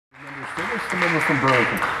The member from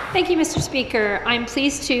Burlington. Thank you, Mr. Speaker. I'm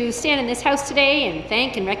pleased to stand in this House today and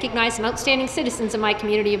thank and recognize some outstanding citizens in my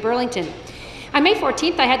community of Burlington. On May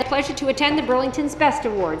 14th, I had the pleasure to attend the Burlington's Best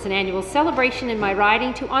Awards, an annual celebration in my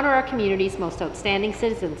riding to honour our community's most outstanding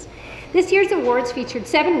citizens. This year's awards featured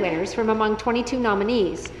 7 winners from among 22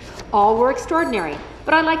 nominees. All were extraordinary,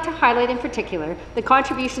 but I'd like to highlight in particular the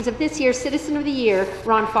contributions of this year's Citizen of the Year,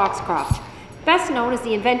 Ron Foxcroft. Best known as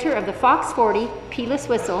the inventor of the Fox 40 keyless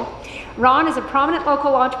whistle, Ron is a prominent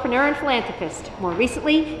local entrepreneur and philanthropist. More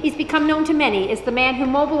recently, he's become known to many as the man who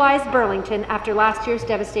mobilized Burlington after last year's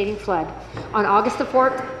devastating flood. On August the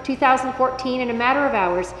 4th, 2014, in a matter of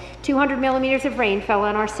hours, 200 millimeters of rain fell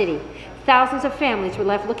on our city. Thousands of families were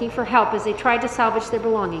left looking for help as they tried to salvage their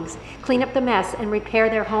belongings, clean up the mess, and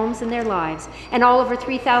repair their homes and their lives, and all over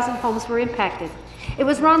 3,000 homes were impacted. It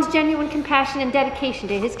was Ron's genuine compassion and dedication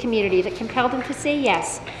to his community that compelled him to say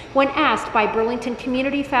yes when asked by Burlington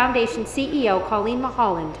Community Foundation CEO Colleen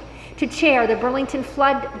Mulholland to chair the Burlington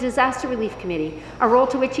Flood Disaster Relief Committee, a role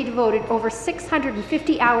to which he devoted over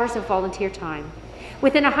 650 hours of volunteer time.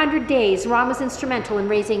 Within 100 days, Ron was instrumental in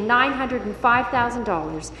raising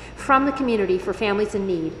 $905,000 from the community for families in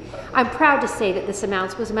need. I'm proud to say that this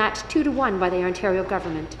amount was matched 2-to-1 by the Ontario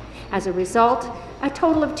government. As a result, a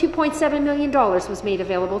total of $2.7 million was made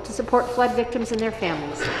available to support flood victims and their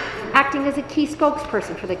families. Acting as a key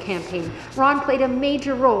spokesperson for the campaign, Ron played a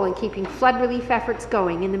major role in keeping flood relief efforts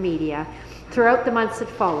going in the media throughout the months that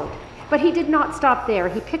followed. But he did not stop there.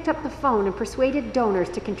 He picked up the phone and persuaded donors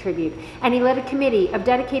to contribute, and he led a committee of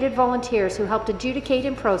dedicated volunteers who helped adjudicate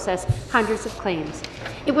and process hundreds of claims.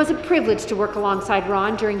 It was a privilege to work alongside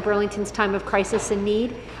Ron during Burlington's time of crisis and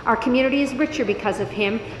need. Our community is richer because of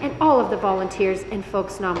him and all of the volunteers and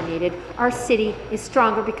folks nominated. Our city is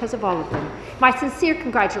stronger because of all of them. My sincere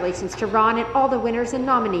congratulations to Ron and all the winners and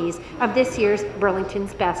nominees of this year's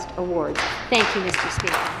Burlington's Best Awards. Thank you, Mr.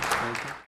 Speaker.